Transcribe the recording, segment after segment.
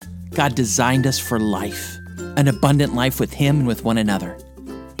God designed us for life, an abundant life with Him and with one another.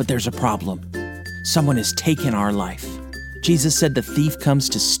 But there's a problem. Someone has taken our life. Jesus said the thief comes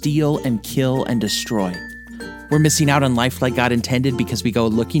to steal and kill and destroy. We're missing out on life like God intended because we go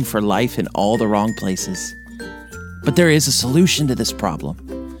looking for life in all the wrong places. But there is a solution to this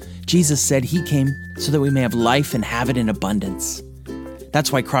problem. Jesus said He came so that we may have life and have it in abundance.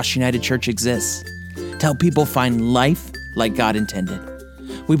 That's why Cross United Church exists, to help people find life like God intended.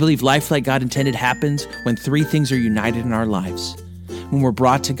 We believe life like God intended happens when three things are united in our lives. When we're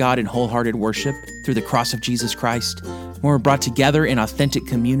brought to God in wholehearted worship through the cross of Jesus Christ, when we're brought together in authentic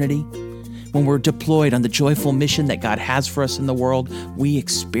community, when we're deployed on the joyful mission that God has for us in the world, we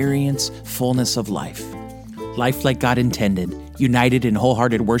experience fullness of life. Life like God intended, united in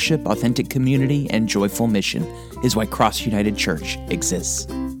wholehearted worship, authentic community, and joyful mission is why Cross United Church exists.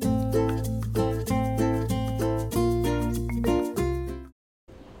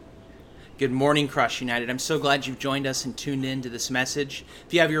 Good morning, Cross United. I'm so glad you've joined us and tuned in to this message.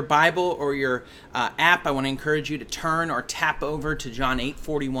 If you have your Bible or your app, I want to encourage you to turn or tap over to John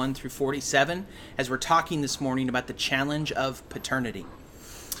 8:41 through 47 as we're talking this morning about the challenge of paternity.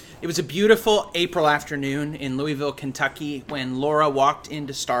 It was a beautiful April afternoon in Louisville, Kentucky, when Laura walked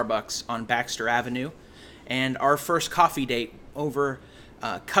into Starbucks on Baxter Avenue, and our first coffee date over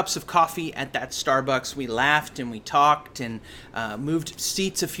cups of coffee at that Starbucks. We laughed and we talked and moved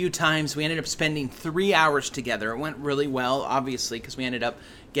seats a few times. We ended up spending 3 hours together. It went really well, obviously, because we ended up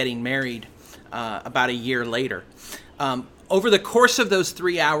getting married about a year later. Over the course of those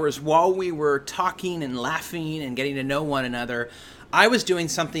 3 hours, while we were talking and laughing and getting to know one another, I was doing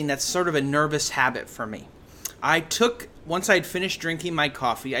something that's sort of a nervous habit for me. Once I'd finished drinking my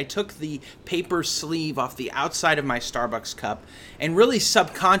coffee, I took the paper sleeve off the outside of my Starbucks cup and really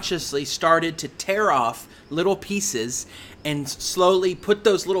subconsciously started to tear off little pieces and slowly put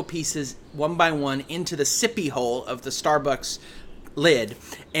those little pieces one by one into the sippy hole of the Starbucks lid.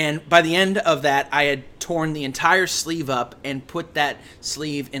 And by the end of that, I had torn the entire sleeve up and put that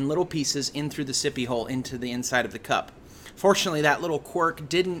sleeve in little pieces in through the sippy hole into the inside of the cup. Fortunately, that little quirk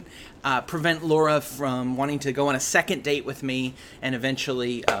didn't prevent Laura from wanting to go on a second date with me and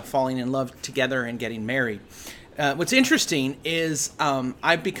eventually falling in love together and getting married. What's interesting is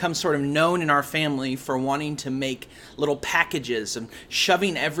I've become sort of known in our family for wanting to make little packages and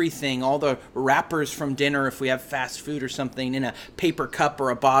shoving everything, all the wrappers from dinner if we have fast food or something, in a paper cup or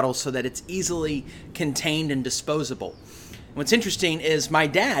a bottle so that it's easily contained and disposable. What's interesting is my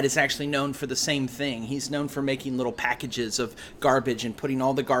dad is actually known for the same thing. He's known for making little packages of garbage and putting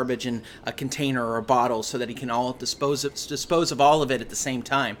all the garbage in a container or a bottle so that he can all dispose of all of it at the same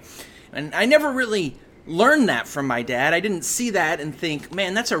time. And I never really learned that from my dad. I didn't see that and think,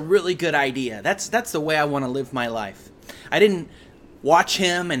 man, that's a really good idea. That's the way I want to live my life. I didn't watch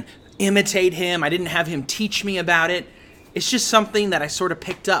him and imitate him. I didn't have him teach me about it. It's just something that I sort of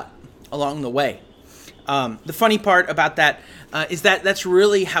picked up along the way. The funny part about that is that that's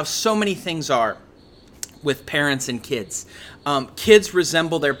really how so many things are with parents and kids. Kids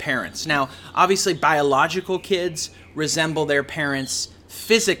resemble their parents. Now, obviously, biological kids resemble their parents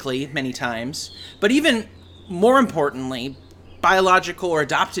physically many times, but even more importantly, biological or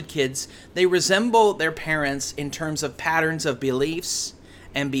adopted kids, they resemble their parents in terms of patterns of beliefs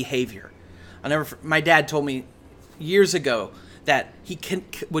and behavior. My dad told me years ago that he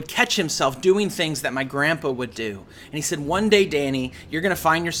would catch himself doing things that my grandpa would do. And he said, one day, Danny, you're going to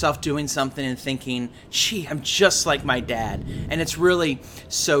find yourself doing something and thinking, gee, I'm just like my dad. And it's really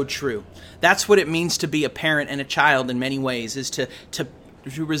so true. That's what it means to be a parent and a child in many ways, is to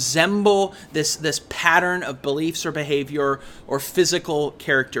resemble this pattern of beliefs or behavior or physical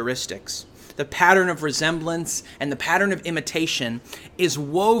characteristics. The pattern of resemblance and the pattern of imitation is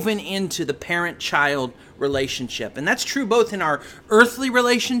woven into the parent-child relationship. And that's true both in our earthly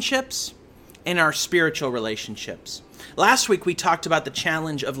relationships and our spiritual relationships. Last week we talked about the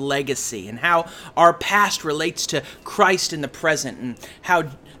challenge of legacy and how our past relates to Christ in the present, and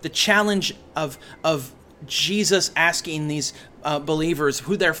how the challenge of Jesus asking these believers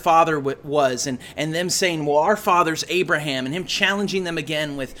who their father was, and them saying, well, our father's Abraham, and him challenging them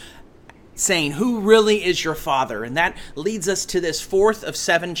again with saying, who really is your father? And that leads us to this fourth of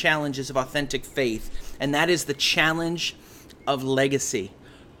 7 challenges of authentic faith, and that is the challenge of legacy.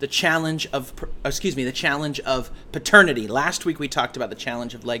 The challenge of paternity. Last week we talked about the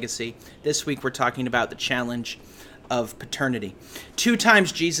challenge of legacy. This week we're talking about the challenge of paternity. 2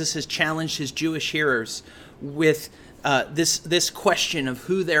 times Jesus has challenged his Jewish hearers with this question of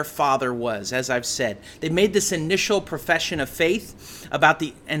who their father was. As I've said, they made this initial profession of faith about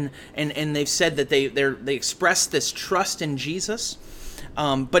and they've said that they expressed this trust in Jesus.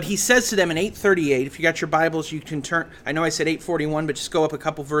 But he says to them in 8:38, if you got your Bibles, you can turn. I know I said 8:41, but just go up a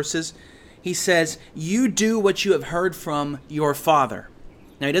couple verses. He says, "You do what you have heard from your father."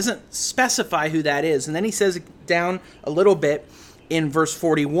 Now, he doesn't specify who that is. And then he says down a little bit in verse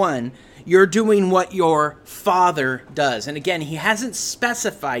 41, "You're doing what your father does." And again, he hasn't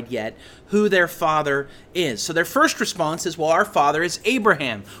specified yet who their father is. So their first response is, well, our father is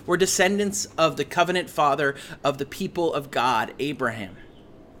Abraham. We're descendants of the covenant father of the people of God, Abraham.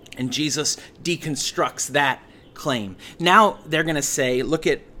 And Jesus deconstructs that claim. Now they're going to say, look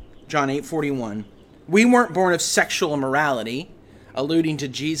at John 8:41, "We weren't born of sexual immorality," alluding to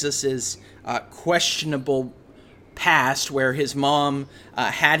Jesus's questionable past where his mom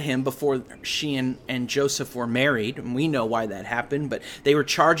had him before she and Joseph were married. And we know why that happened, but they were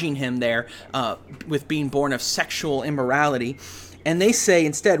charging him there with being born of sexual immorality. And they say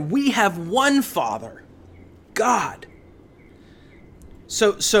instead, "We have one Father, God."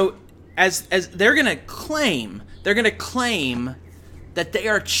 So as they're going to claim that they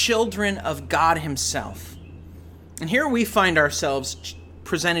are children of God himself. And here we find ourselves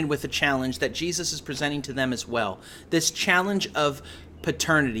presented with a challenge that Jesus is presenting to them as well. This challenge of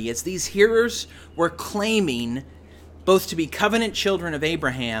paternity. As these hearers were claiming both to be covenant children of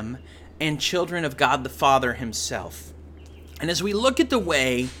Abraham and children of God the Father himself. And as we look at the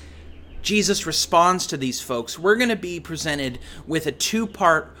way Jesus responds to these folks, we're going to be presented with a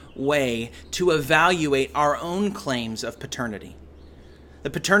two-part way to evaluate our own claims of paternity. The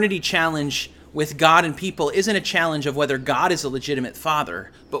paternity challenge with God and people isn't a challenge of whether God is a legitimate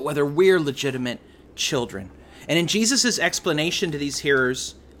father, but whether we're legitimate children. And in Jesus' explanation to these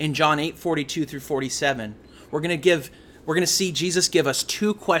hearers in John 8:42 through 47, we're going to see Jesus give us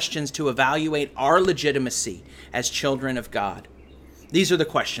two questions to evaluate our legitimacy as children of God. These are the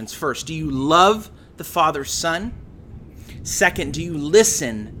questions. First, do you love the Father's Son? Second, do you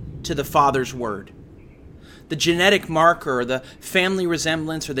listen to the Father's word? The genetic marker, or the family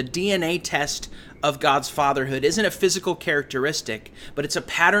resemblance, or the DNA test of God's fatherhood isn't a physical characteristic, but it's a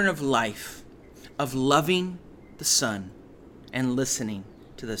pattern of life, of loving the Son and listening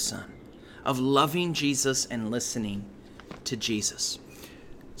to the Son, of loving Jesus and listening to Jesus.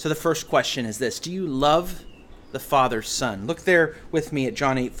 So the first question is this: do you love the Father's Son? Look there with me at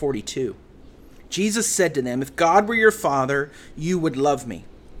John 8:42. Jesus said to them, "If God were your Father, you would love me,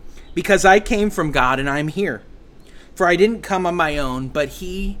 because I came from God and I'm here. For I didn't come on my own, but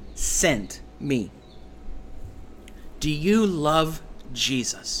he sent me." Do you love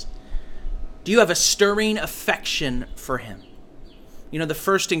Jesus? Do you have a stirring affection for him? You know, the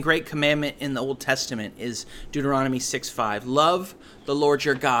first and great commandment in the Old Testament is Deuteronomy 6:5. Love the Lord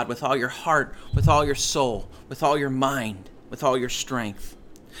your God with all your heart, with all your soul, with all your mind, with all your strength.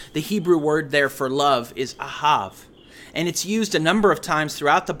 The Hebrew word there for love is ahav. And it's used a number of times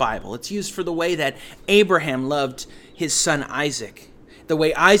throughout the Bible. It's used for the way that Abraham loved his son Isaac, the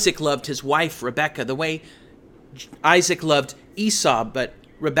way Isaac loved his wife Rebekah, the way Isaac loved Esau, but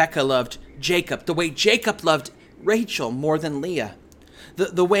Rebekah loved Jacob, the way Jacob loved Rachel more than Leah,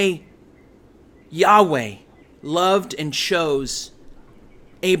 the way Yahweh loved and chose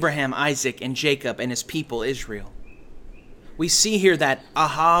Abraham, Isaac, and Jacob and his people Israel. We see here that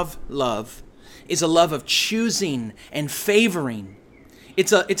ahav love is a love of choosing and favoring.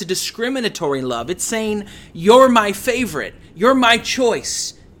 It's a discriminatory love. It's saying, you're my favorite, you're my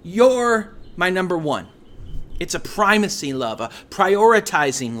choice, you're my number one. It's a primacy love, a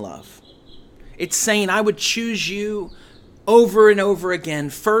prioritizing love. It's saying, I would choose you over and over again,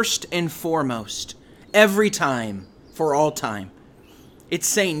 first and foremost, every time, for all time. It's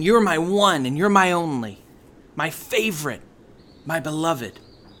saying, you're my one and you're my only, my favorite, my beloved.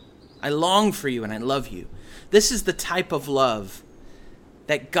 I long for you and I love you. This is the type of love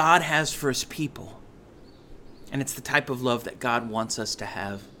that God has for his people. And it's the type of love that God wants us to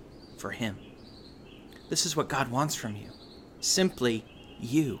have for him. This is what God wants from you. Simply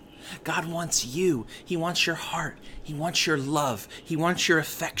you. God wants you. He wants your heart. He wants your love. He wants your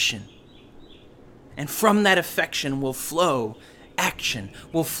affection. And from that affection will flow action,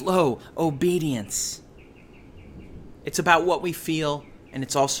 will flow obedience. It's about what we feel, and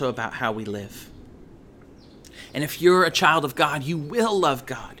it's also about how we live. And if you're a child of God, you will love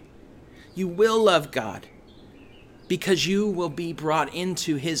God. You will love God because you will be brought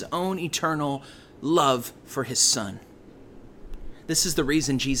into his own eternal love for his Son. This is the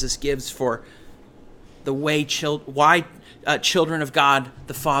reason Jesus gives for the way why children of God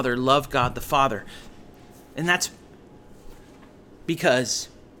the Father love God the Father. And that's because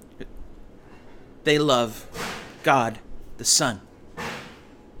they love God the Son.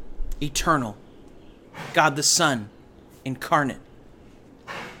 Eternal. God the Son incarnate.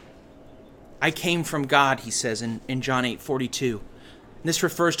 I came from God, he says in John 8:42. This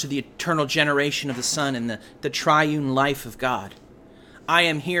refers to the eternal generation of the Son and the triune life of God. I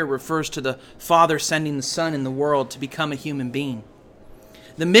am here refers to the Father sending the Son in the world to become a human being.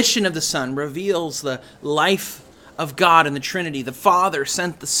 The mission of the Son reveals the life of God in the Trinity. The Father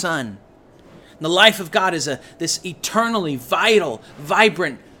sent the Son. And the life of God is this eternally vital,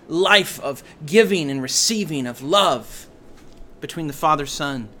 vibrant life of giving and receiving of love between the Father,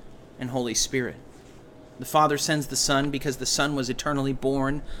 Son, and Holy Spirit. The Father sends the Son because the Son was eternally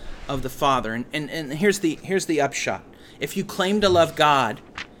born of the Father. And here's the upshot. If you claim to love God,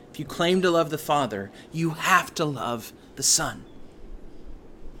 if you claim to love the Father, you have to love the Son.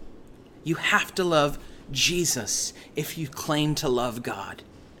 You have to love Jesus if you claim to love God.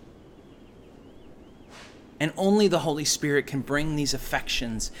 And only the Holy Spirit can bring these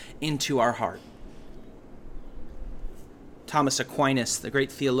affections into our heart. Thomas Aquinas, the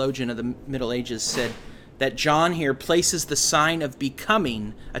great theologian of the Middle Ages, said that John here places the sign of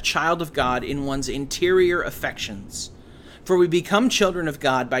becoming a child of God in one's interior affections. For we become children of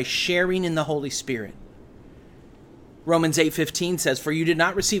God by sharing in the Holy Spirit. Romans 8:15 says, "For you did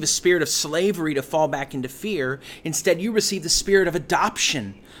not receive a spirit of slavery to fall back into fear. Instead, you received the spirit of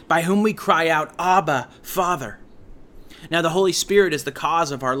adoption, by whom we cry out, Abba, Father." Now, the Holy Spirit is the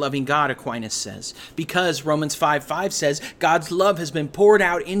cause of our loving God, Aquinas says, because Romans 5:5 says, God's love has been poured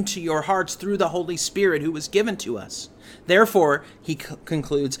out into your hearts through the Holy Spirit who was given to us. Therefore, he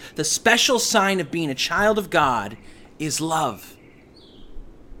concludes, the special sign of being a child of God is love.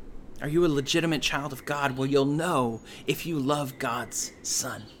 Are you a legitimate child of God? Well, you'll know if you love God's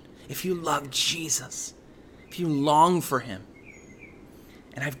Son, if you love Jesus, if you long for him.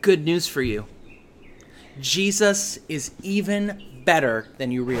 And I have good news for you. Jesus is even better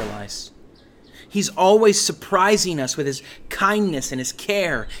than you realize. He's always surprising us with his kindness and his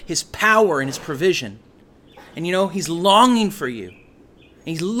care, his power and his provision. And you know, he's longing for you.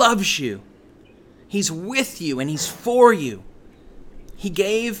 He loves you. He's with you and he's for you. He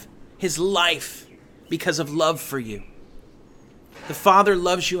gave his life because of love for you. The Father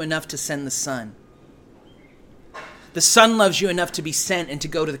loves you enough to send the Son. The Son loves you enough to be sent and to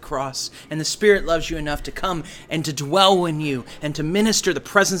go to the cross. And the Spirit loves you enough to come and to dwell in you and to minister the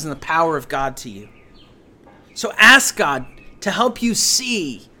presence and the power of God to you. So ask God to help you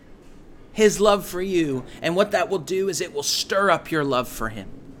see his love for you. And what that will do is it will stir up your love for him.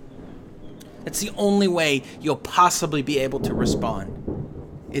 That's the only way you'll possibly be able to respond,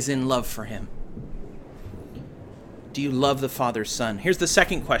 is in love for him. Do you love the Father's Son? Here's the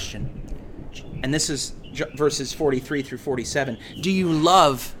second question. And this is verses 43 through 47. Do you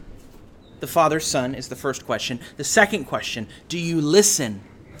love the Father's Son is the first question. The second question, do you listen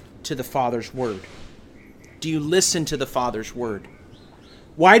to the Father's word? Do you listen to the Father's word?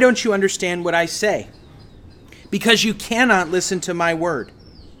 Why don't you understand what I say? Because you cannot listen to my word.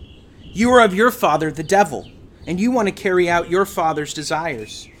 You are of your father, the devil, and you want to carry out your father's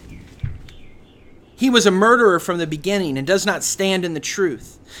desires. He was a murderer from the beginning and does not stand in the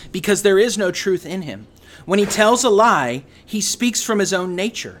truth, because there is no truth in him. When he tells a lie, he speaks from his own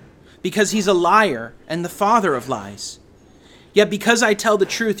nature, because he's a liar and the father of lies. Yet because I tell the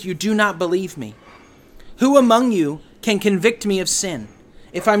truth, you do not believe me. Who among you can convict me of sin?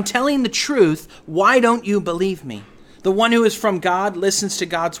 If I'm telling the truth, why don't you believe me? The one who is from God listens to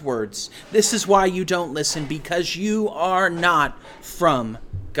God's words. This is why you don't listen, because you are not from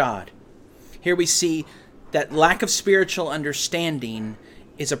God. Here we see that lack of spiritual understanding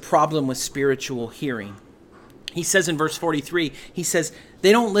is a problem with spiritual hearing. He says in verse 43, he says,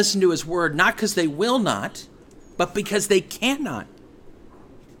 they don't listen to his word, not because they will not, but because they cannot.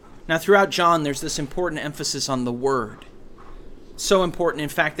 Now, throughout John, there's this important emphasis on the word. So important, in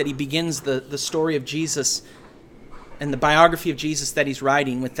fact, that he begins the story of Jesus and the biography of Jesus that he's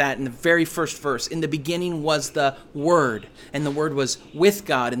writing with that in the very first verse. In the beginning was the Word, and the Word was with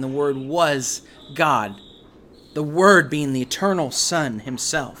God, and the Word was God. The Word being the eternal Son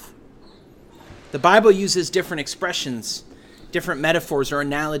himself. The Bible uses different expressions, different metaphors or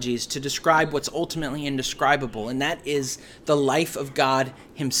analogies to describe what's ultimately indescribable, and that is the life of God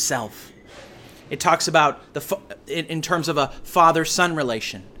himself. It talks about, in terms of a father-son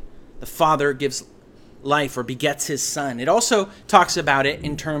relation. The father gives life or begets his son. It also talks about it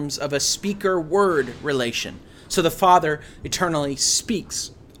in terms of a speaker-word relation. So the Father eternally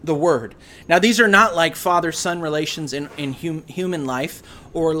speaks the word. Now, these are not like father-son relations in human life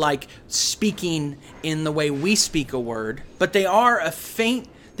or like speaking in the way we speak a word, but they are a faint,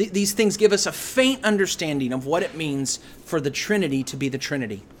 these things give us a faint understanding of what it means for the Trinity to be the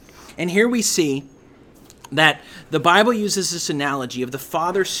Trinity. And here we see that the Bible uses this analogy of the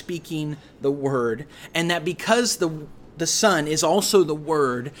Father speaking the Word, and that because the Son is also the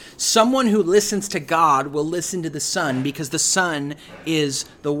Word, someone who listens to God will listen to the Son because the Son is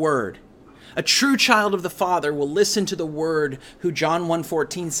the Word. A true child of the Father will listen to the Word who John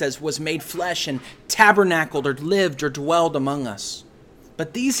 1:14 says was made flesh and tabernacled or lived or dwelled among us.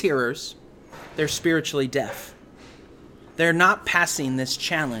 But these hearers, they're spiritually deaf. They're not passing this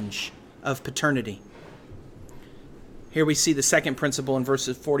challenge of paternity. Here we see the second principle in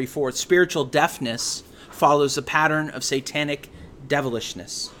verses 44. Spiritual deafness follows the pattern of satanic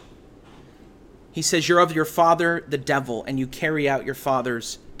devilishness. He says, "You're of your father, the devil, and you carry out your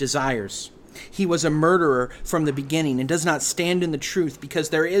father's desires. He was a murderer from the beginning and does not stand in the truth because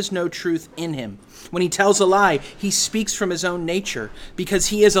there is no truth in him. When he tells a lie, he speaks from his own nature because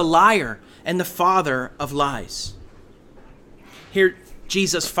he is a liar and the father of lies." Here,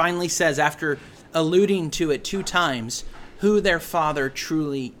 Jesus finally says, after alluding to it 2 times, who their father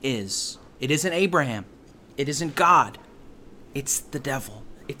truly is. It isn't Abraham. It isn't God. It's the devil.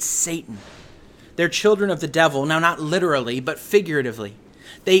 It's Satan. They're children of the devil. Now, not literally, but figuratively.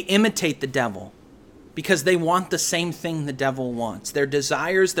 They imitate the devil because they want the same thing the devil wants. Their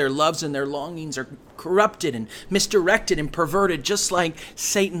desires, their loves, and their longings are corrupted and misdirected and perverted just like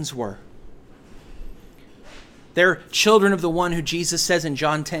Satan's were. They're children of the one who Jesus says in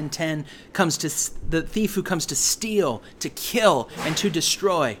John 10:10 comes to the thief who comes to steal, to kill, and to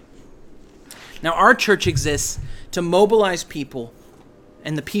destroy. Now, our church exists to mobilize people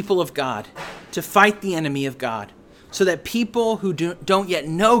and the people of God to fight the enemy of God, so that people who don't yet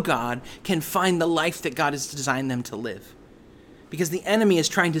know God can find the life that God has designed them to live. Because the enemy is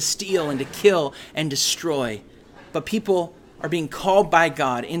trying to steal and to kill and destroy, but people are being called by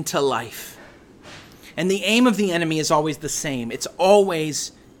God into life. And the aim of the enemy is always the same. It's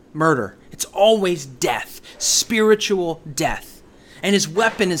always murder. It's always death, spiritual death. And his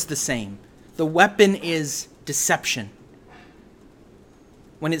weapon is the same. The weapon is deception.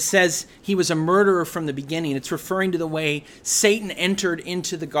 When it says he was a murderer from the beginning, it's referring to the way Satan entered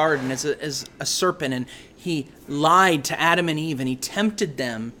into the garden as a serpent, and he lied to Adam and Eve, and he tempted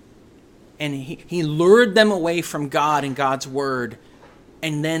them, and he lured them away from God and God's word,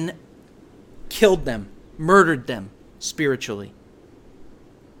 and then killed them, murdered them spiritually.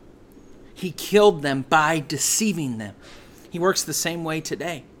 He killed them by deceiving them. He works the same way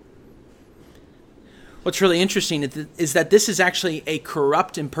today. What's really interesting is that this is actually a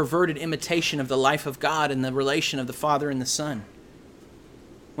corrupt and perverted imitation of the life of God and the relation of the Father and the Son.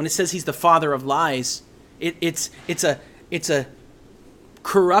 When it says he's the father of lies, it's a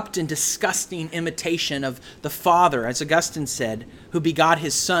corrupt and disgusting imitation of the Father, as Augustine said, who begot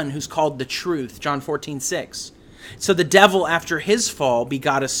his Son, who's called the truth, John 14:6. So the devil, after his fall,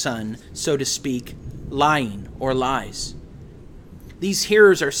 begot a son, so to speak, lying or lies. These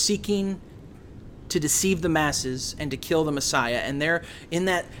hearers are seeking to deceive the masses and to kill the Messiah, and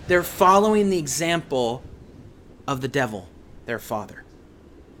they're following the example of the devil, their father.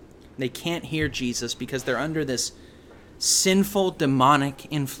 They can't hear Jesus because they're under this sinful, demonic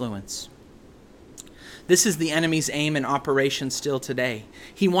influence. This is the enemy's aim and operation still today.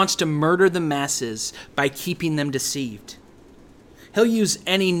 He wants to murder the masses by keeping them deceived. He'll use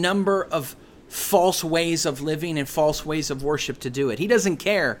any number of false ways of living and false ways of worship to do it. He doesn't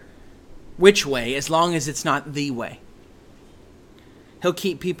care which way, as long as it's not the way. He'll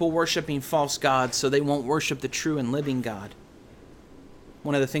keep people worshiping false gods so they won't worship the true and living God.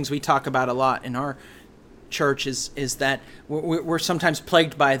 One of the things we talk about a lot in our church is that we're sometimes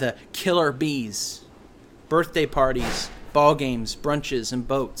plagued by the killer bees. Birthday parties, ball games, brunches, and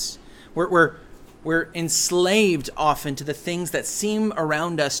boats. We're enslaved often to the things that seem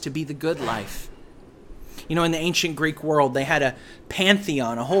around us to be the good life. You know, in the ancient Greek world, they had a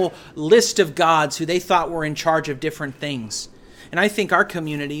pantheon, a whole list of gods who they thought were in charge of different things. And I think our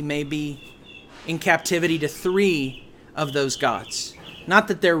community may be in captivity to 3 of those gods. Not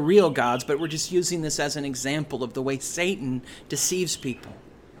that they're real gods, but we're just using this as an example of the way Satan deceives people.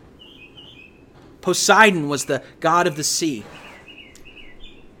 Poseidon was the god of the sea.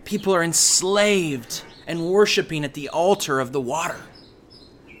 People are enslaved and worshiping at the altar of the water.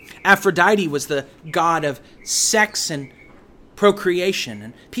 Aphrodite was the god of sex and procreation,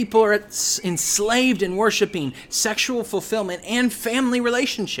 and people are enslaved and worshiping sexual fulfillment and family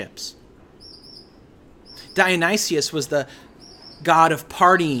relationships. Dionysius was the god of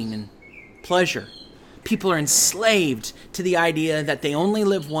partying and pleasure. People are enslaved to the idea that they only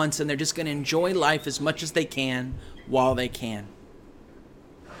live once and they're just going to enjoy life as much as they can while they can.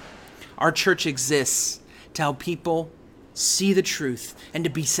 Our church exists to help people see the truth and to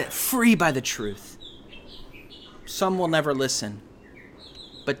be set free by the truth. some will never listen.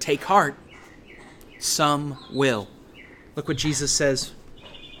 But take heart, some will. Look what Jesus says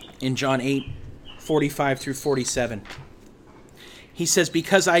in John 8:45 through 47. He says,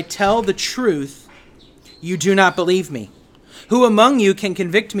 because I tell the truth, you do not believe me. Who among you can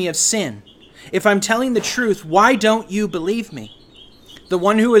convict me of sin? If I'm telling the truth, why don't you believe me? The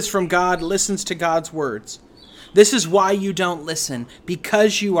one who is from God listens to God's words. This is why you don't listen,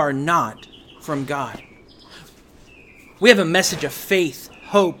 because you are not from God. We have a message of faith,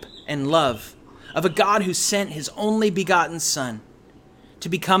 hope, and love, of a God who sent his only begotten Son to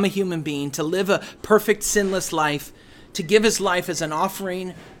become a human being, to live a perfect, sinless life, to give his life as an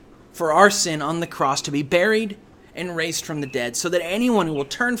offering for our sin on the cross, to be buried and raised from the dead, so that anyone who will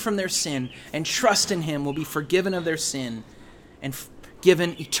turn from their sin and trust in him will be forgiven of their sin and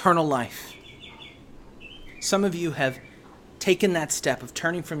given eternal life. Some of you have taken that step of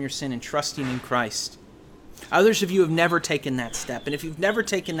turning from your sin and trusting in Christ. Others of you have never taken that step. And if you've never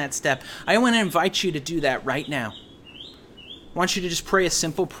taken that step, I want to invite you to do that right now. I want you to just pray a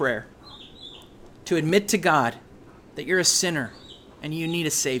simple prayer to admit to God that you're a sinner and you need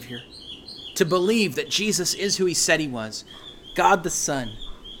a Savior. To believe that Jesus is who he said he was, God the Son,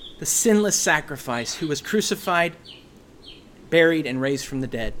 the sinless sacrifice who was crucified, buried, and raised from the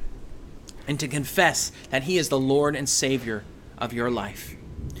dead. And to confess that he is the Lord and Savior of your life.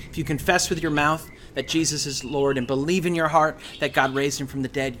 If you confess with your mouth that Jesus is Lord and believe in your heart that God raised him from the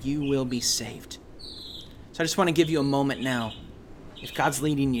dead, you will be saved. So I just want to give you a moment now, if God's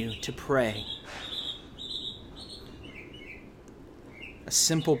leading you, to pray a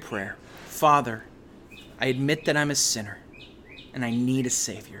simple prayer. Father, I admit that I'm a sinner and I need a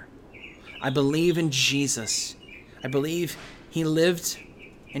Savior. I believe in Jesus. I believe he lived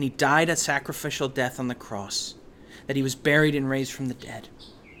and he died a sacrificial death on the cross, that he was buried and raised from the dead.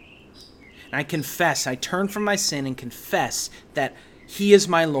 And I confess, I turn from my sin and confess that he is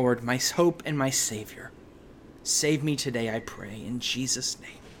my Lord, my hope, and my Savior. Save me today, I pray, in Jesus'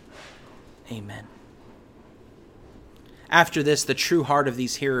 name. Amen. After this, the true heart of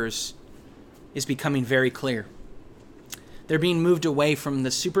these hearers is becoming very clear. They're being moved away from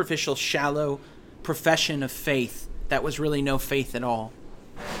the superficial, shallow profession of faith that was really no faith at all.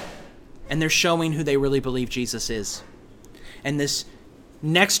 And they're showing who they really believe Jesus is. And this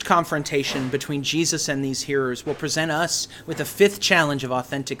next confrontation between Jesus and these hearers will present us with a fifth challenge of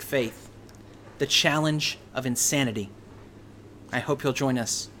authentic faith, the challenge of insanity. I hope you'll join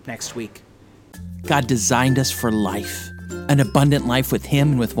us next week. God designed us for life, an abundant life with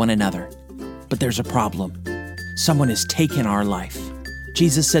him and with one another. But there's a problem. Someone has taken our life.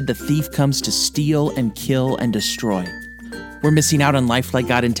 Jesus said the thief comes to steal and kill and destroy. We're missing out on life like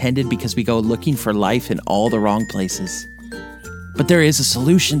God intended because we go looking for life in all the wrong places. But there is a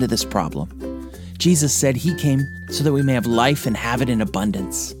solution to this problem. Jesus said he came so that we may have life and have it in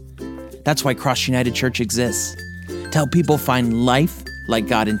abundance. That's why Cross United Church exists, to help people find life like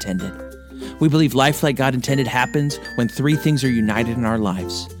God intended. We believe life like God intended happens when three things are united in our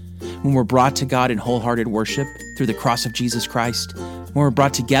lives. When we're brought to God in wholehearted worship through the cross of Jesus Christ, when we're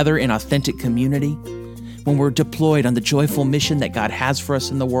brought together in authentic community, when we're deployed on the joyful mission that God has for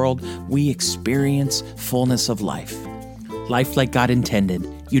us in the world, we experience fullness of life. Life like God intended,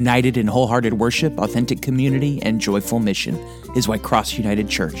 united in wholehearted worship, authentic community, and joyful mission is why Cross United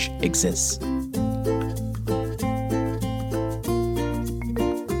Church exists.